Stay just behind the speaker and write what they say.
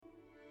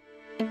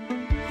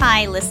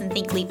Hi, Listen,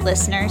 Think, Leap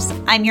listeners.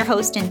 I'm your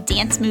host and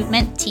dance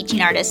movement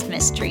teaching artist,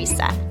 Miss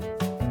Teresa.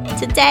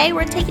 Today,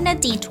 we're taking a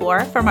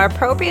detour from our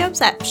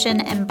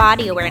proprioception and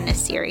body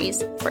awareness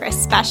series for a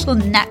special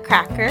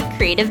Nutcracker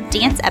creative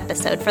dance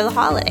episode for the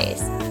holidays.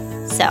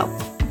 So,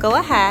 go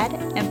ahead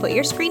and put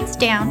your screens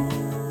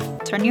down,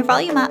 turn your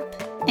volume up,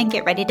 and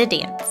get ready to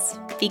dance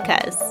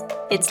because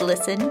it's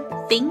Listen,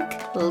 Think,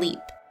 Leap.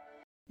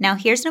 Now,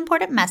 here's an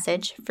important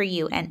message for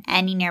you and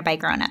any nearby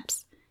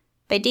grown-ups.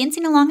 By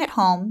dancing along at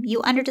home,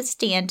 you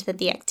understand that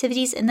the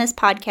activities in this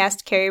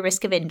podcast carry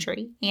risk of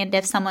injury, and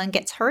if someone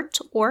gets hurt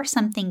or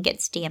something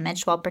gets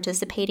damaged while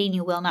participating,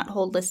 you will not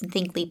hold Listen,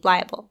 Think, Leap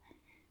liable.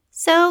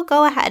 So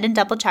go ahead and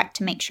double check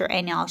to make sure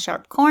any all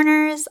sharp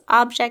corners,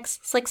 objects,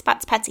 slick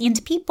spots, pets,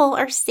 and people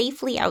are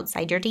safely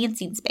outside your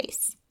dancing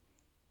space.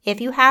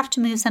 If you have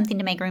to move something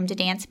to make room to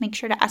dance, make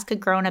sure to ask a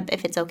grown-up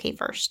if it's okay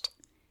first.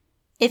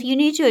 If you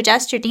need to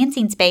adjust your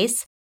dancing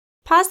space,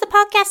 pause the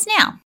podcast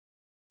now.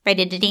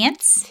 Ready to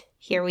dance?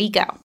 Here we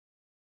go.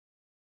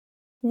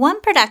 One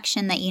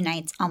production that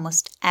unites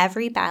almost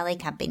every ballet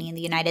company in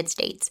the United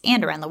States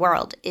and around the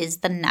world is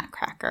the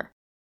Nutcracker.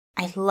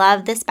 I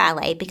love this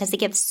ballet because it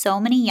gives so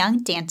many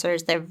young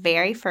dancers their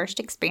very first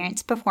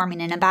experience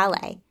performing in a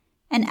ballet.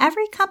 And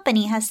every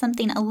company has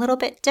something a little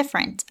bit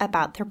different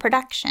about their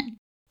production,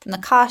 from the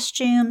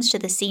costumes to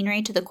the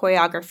scenery to the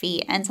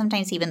choreography and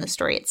sometimes even the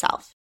story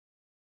itself.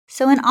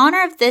 So in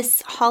honor of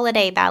this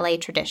holiday ballet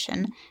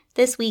tradition,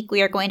 this week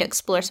we are going to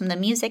explore some of the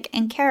music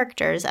and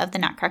characters of the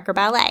Nutcracker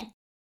Ballet.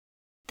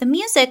 The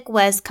music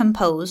was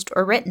composed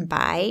or written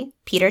by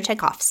Peter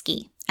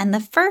Tchaikovsky, and the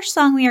first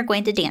song we are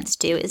going to dance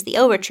to is the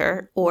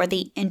overture or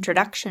the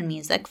introduction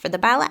music for the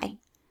ballet.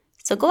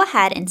 So go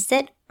ahead and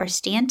sit or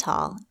stand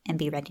tall and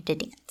be ready to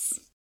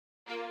dance.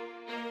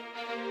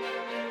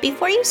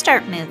 Before you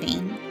start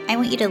moving, I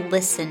want you to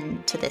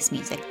listen to this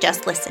music.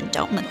 Just listen,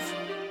 don't move.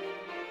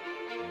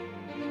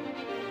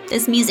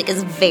 This music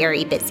is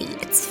very busy.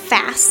 It's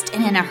fast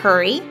and in a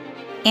hurry.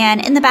 And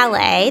in the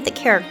ballet, the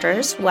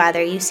characters,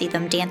 whether you see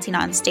them dancing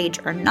on stage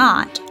or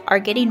not, are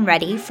getting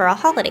ready for a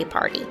holiday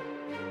party.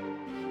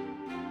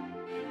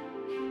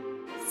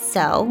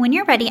 So when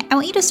you're ready, I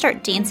want you to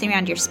start dancing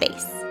around your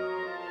space.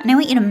 And I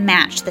want you to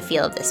match the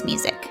feel of this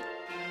music.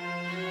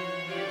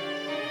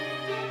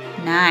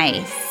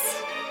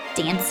 Nice.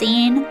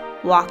 Dancing,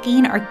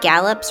 walking, or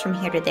gallops from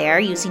here to there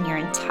using your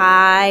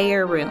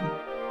entire room.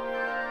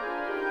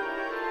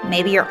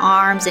 Maybe your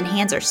arms and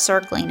hands are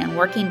circling and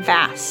working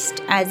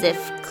fast, as if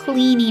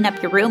cleaning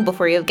up your room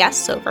before you have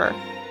guests over.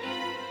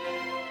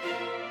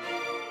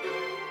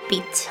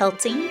 Be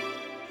tilting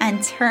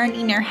and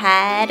turning your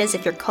head as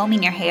if you're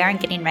combing your hair and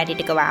getting ready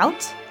to go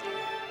out.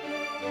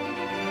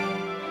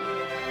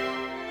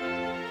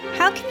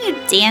 How can you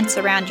dance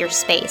around your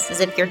space as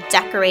if you're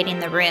decorating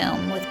the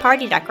room with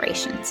party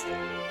decorations?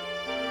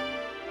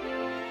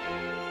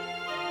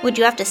 Would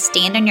you have to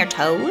stand on your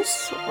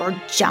toes or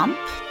jump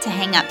to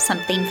hang up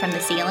something from the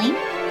ceiling?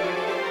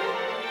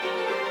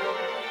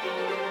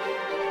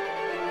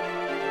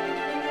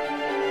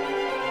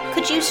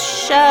 Could you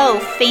show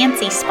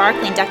fancy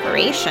sparkling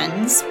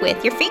decorations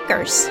with your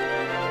fingers?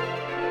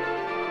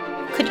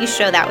 Could you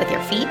show that with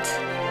your feet?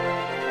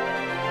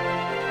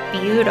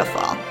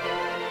 Beautiful.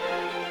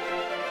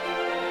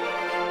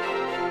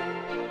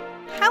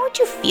 How would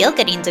you feel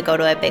getting to go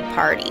to a big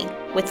party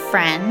with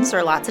friends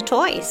or lots of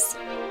toys?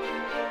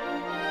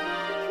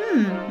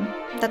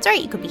 That's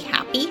right, you could be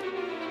happy,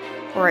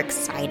 or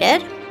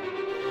excited,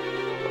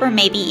 or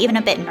maybe even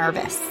a bit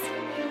nervous.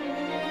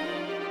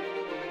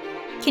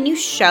 Can you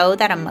show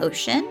that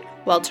emotion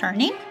while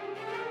turning?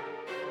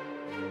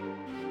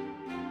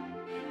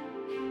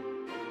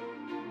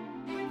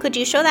 Could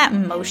you show that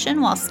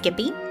emotion while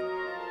skipping?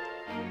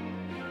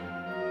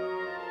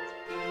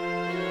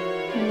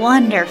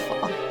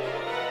 Wonderful.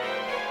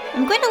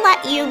 I'm going to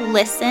let you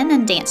listen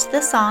and dance to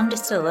the song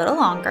just a little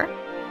longer.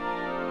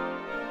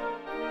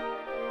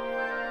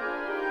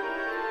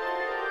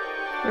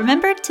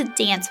 Remember to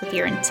dance with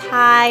your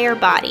entire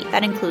body.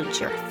 That includes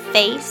your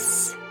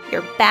face,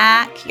 your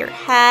back, your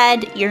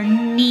head, your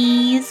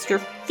knees, your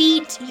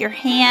feet, your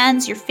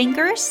hands, your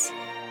fingers.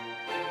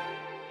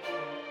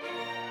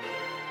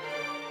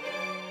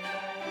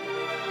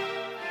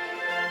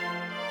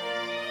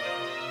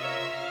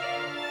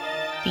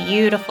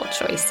 Beautiful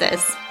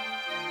choices.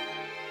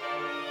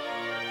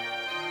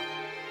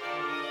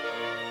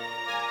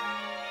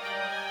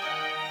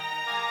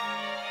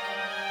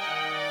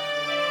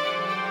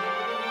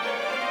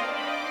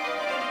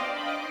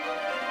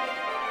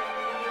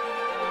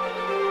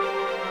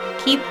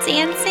 Keep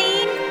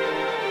dancing.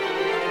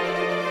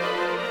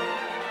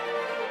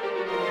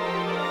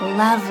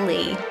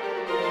 Lovely.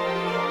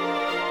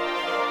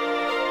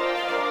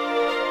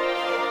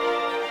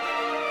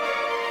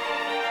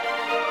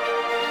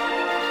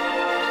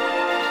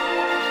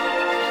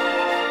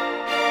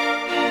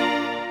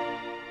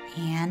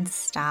 And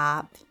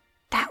stop.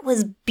 That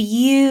was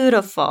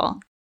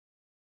beautiful.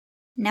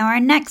 Now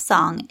our next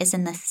song is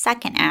in the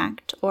second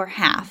act or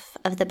half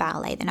of the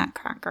ballet, The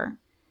Nutcracker.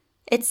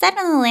 It's set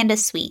in the Land of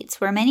Sweets,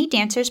 where many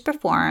dancers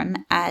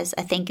perform as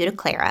a thank you to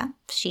Clara,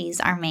 she's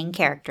our main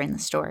character in the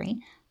story,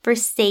 for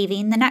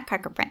saving the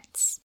Nutcracker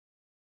Prince.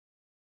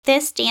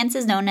 This dance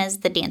is known as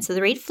the Dance of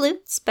the Reed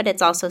Flutes, but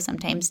it's also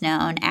sometimes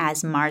known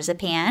as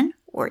Marzipan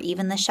or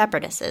even the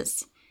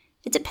Shepherdesses.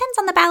 It depends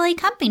on the ballet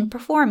company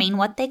performing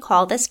what they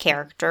call this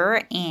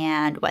character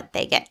and what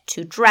they get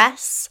to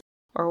dress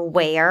or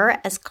wear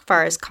as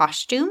far as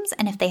costumes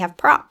and if they have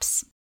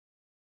props.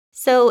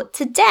 So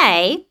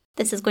today,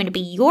 this is going to be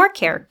your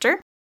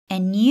character,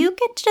 and you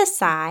get to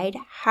decide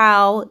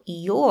how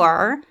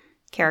your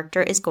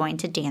character is going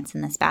to dance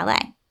in this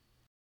ballet.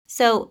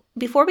 So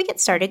before we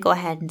get started, go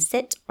ahead and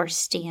sit or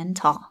stand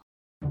tall.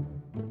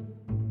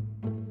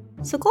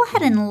 So go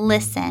ahead and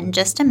listen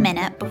just a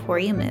minute before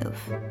you move.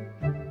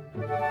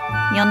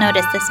 You'll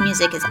notice this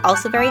music is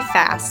also very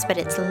fast, but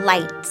it's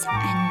light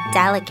and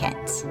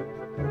delicate.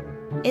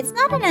 It's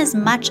not in as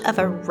much of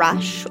a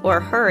rush or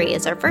hurry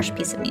as our first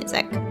piece of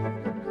music.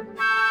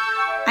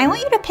 I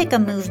want you to pick a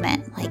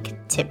movement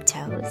like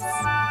tiptoes,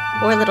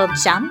 or little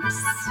jumps,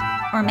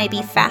 or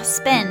maybe fast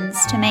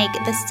spins to make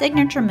the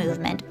signature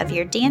movement of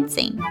your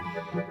dancing.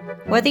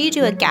 Whether you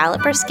do a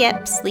gallop or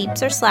skips,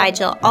 leaps or slides,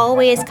 you'll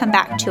always come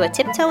back to a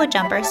tiptoe, a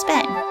jump, or a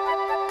spin.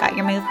 Got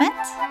your movement?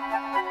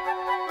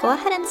 Go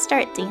ahead and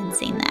start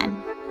dancing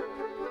then.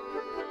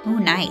 Ooh,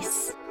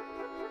 nice.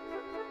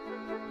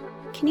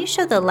 Can you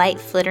show the light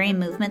flittering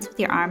movements with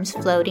your arms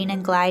floating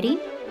and gliding?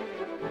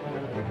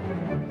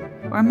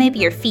 Or maybe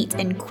your feet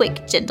in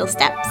quick, gentle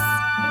steps.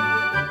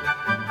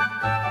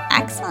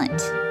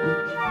 Excellent.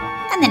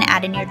 And then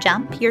add in your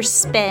jump, your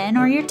spin,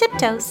 or your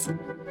tiptoes.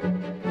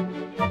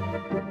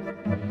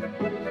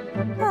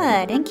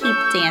 Good, and keep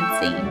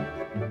dancing.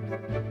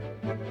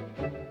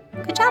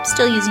 Good job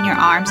still using your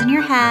arms and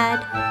your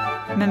head.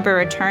 Remember,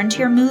 return to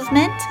your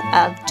movement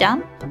of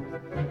jump,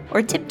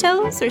 or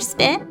tiptoes, or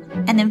spin,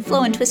 and then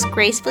flow and twist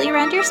gracefully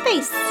around your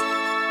space.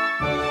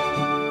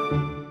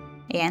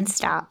 And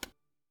stop.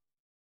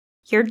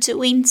 You're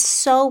doing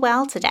so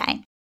well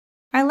today.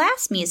 Our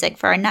last music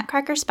for our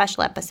Nutcracker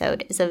special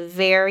episode is a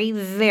very,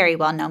 very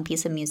well-known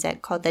piece of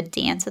music called The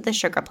Dance of the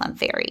Sugar Plum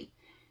Fairy.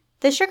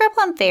 The Sugar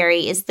Plum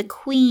Fairy is the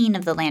queen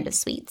of the Land of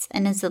Sweets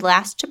and is the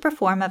last to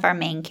perform of our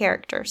main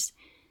characters.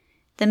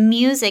 The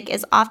music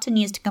is often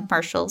used in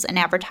commercials and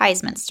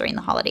advertisements during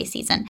the holiday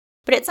season,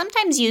 but it's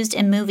sometimes used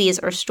in movies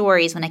or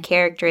stories when a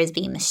character is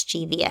being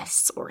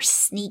mischievous or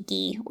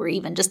sneaky or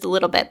even just a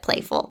little bit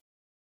playful.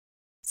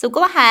 So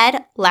go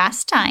ahead,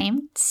 last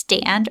time,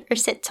 stand or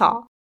sit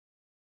tall.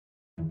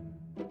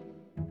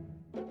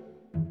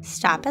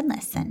 Stop and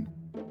listen.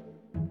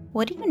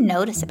 What do you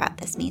notice about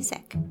this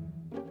music?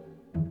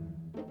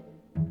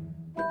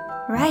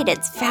 Right,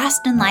 it's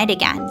fast and light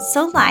again,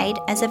 so light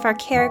as if our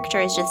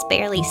character is just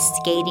barely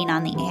skating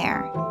on the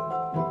air.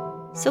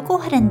 So go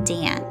ahead and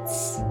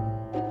dance.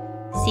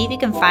 See if you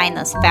can find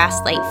those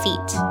fast, light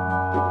feet,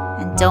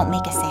 and don't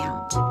make a sound.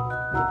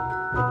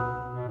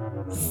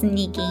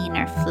 Sneaking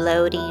or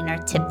floating or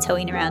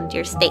tiptoeing around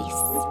your space.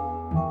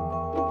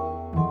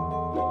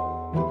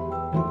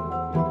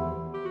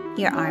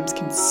 Your arms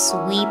can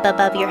sweep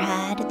above your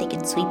head. They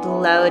can sweep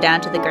low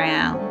down to the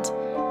ground,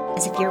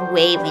 as if you're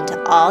waving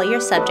to all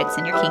your subjects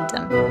in your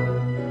kingdom.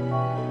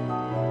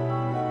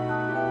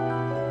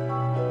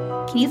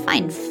 Can you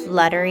find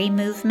fluttery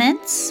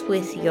movements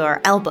with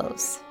your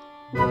elbows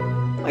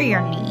or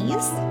your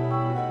knees?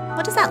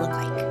 What does that look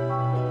like?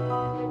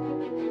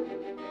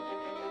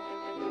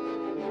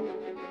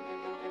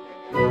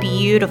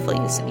 Beautiful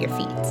use of your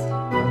feet.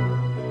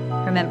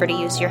 Remember to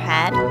use your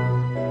head.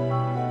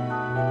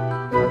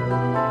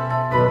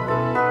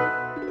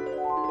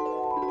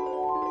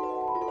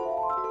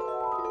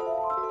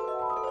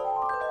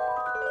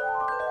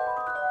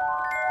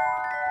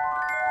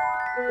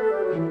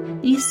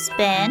 You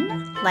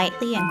spin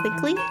lightly and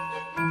quickly,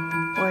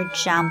 or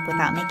jump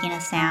without making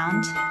a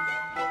sound.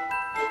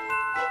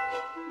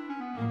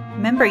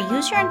 Remember,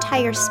 use your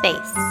entire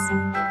space.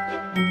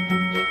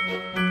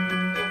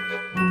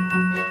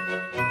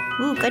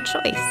 Ooh, good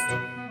choice.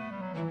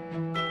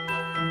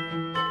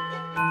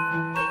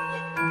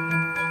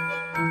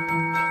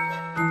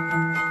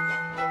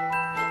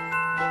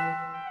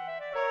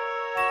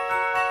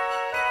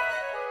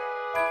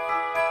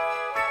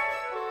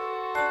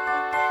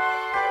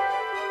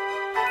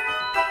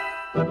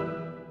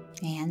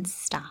 And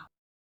stop.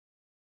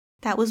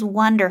 That was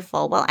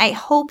wonderful. Well, I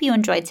hope you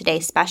enjoyed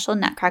today's special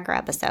Nutcracker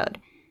episode.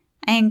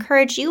 I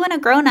encourage you and a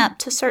grown-up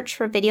to search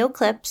for video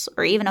clips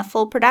or even a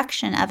full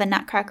production of a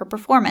Nutcracker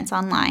performance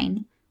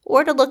online,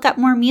 or to look up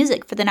more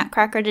music for the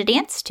Nutcracker to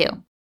dance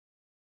to.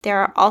 There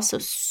are also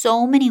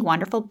so many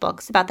wonderful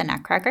books about the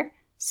Nutcracker,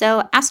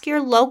 so ask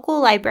your local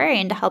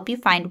librarian to help you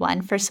find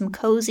one for some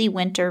cozy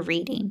winter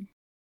reading.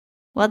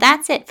 Well,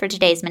 that's it for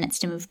today's Minutes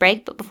to Move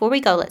break, but before we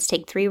go, let's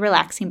take 3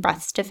 relaxing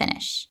breaths to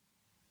finish.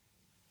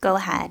 Go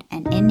ahead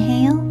and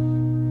inhale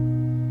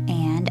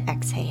and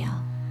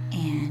exhale,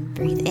 and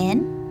breathe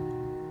in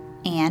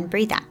and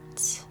breathe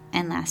out.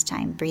 And last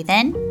time, breathe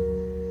in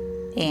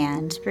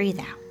and breathe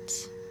out.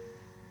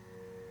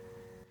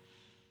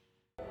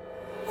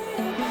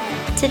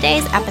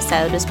 Today's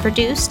episode was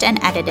produced and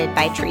edited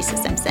by Teresa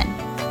Simpson.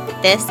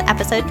 This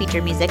episode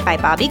featured music by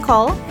Bobby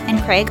Cole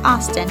and Craig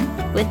Austin,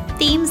 with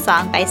theme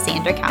song by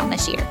Sandra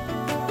Kalmashir.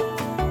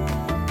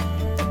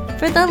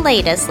 For the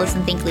latest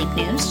Listen Think Leap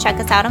news, check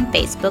us out on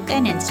Facebook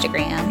and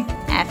Instagram.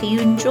 If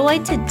you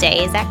enjoyed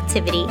today's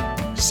activity,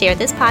 share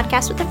this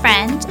podcast with a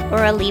friend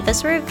or leave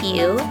us a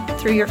review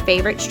through your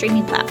favorite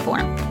streaming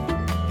platform.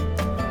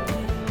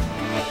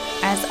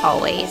 As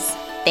always,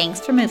 thanks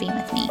for moving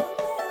with me.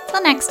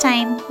 Till next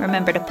time,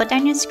 remember to put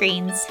down your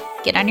screens,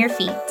 get on your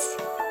feet,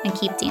 and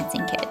keep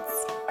dancing,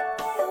 kids.